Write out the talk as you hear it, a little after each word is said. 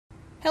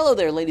Hello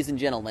there, ladies and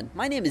gentlemen.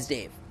 My name is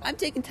Dave. I'm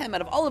taking time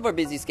out of all of our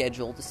busy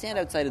schedule to stand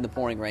outside in the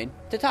pouring rain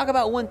to talk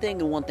about one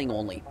thing and one thing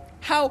only.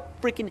 How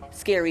freaking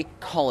scary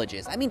college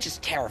is. I mean,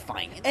 just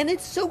terrifying. And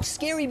it's so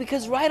scary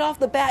because right off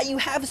the bat, you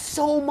have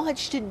so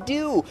much to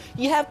do.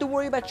 You have to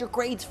worry about your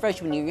grades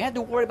freshman year. You have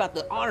to worry about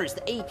the honors,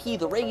 the AP,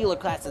 the regular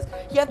classes.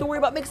 You have to worry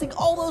about mixing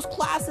all those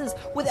classes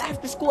with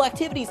after-school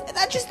activities. And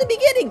that's just the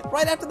beginning.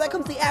 Right after that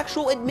comes the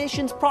actual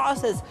admissions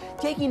process.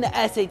 Taking the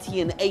SAT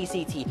and the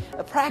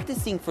ACT,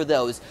 practicing for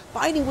those,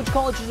 finding which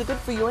colleges are good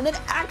for you, and then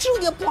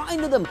actually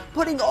applying to them,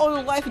 putting all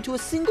your life into a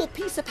single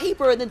piece of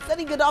paper and then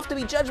sending it off to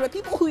be judged by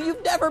people who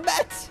you've never met.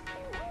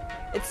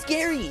 It's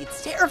scary,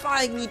 it's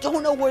terrifying, you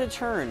don't know where to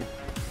turn.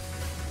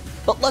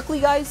 But luckily,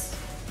 guys,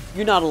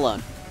 you're not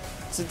alone.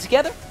 So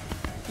together,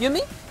 you and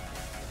me,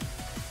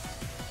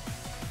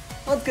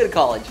 let's go to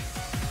college.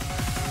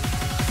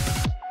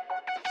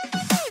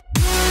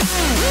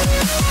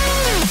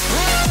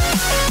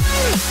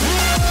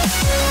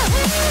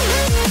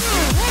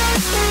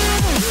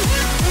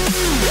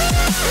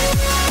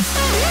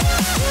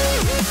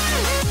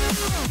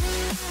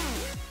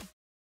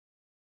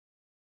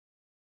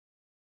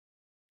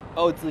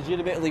 Oh, it's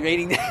legitimately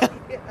raining now.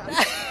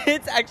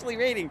 It's actually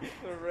raining.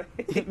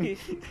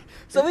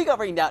 So we got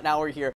rained out, now we're here.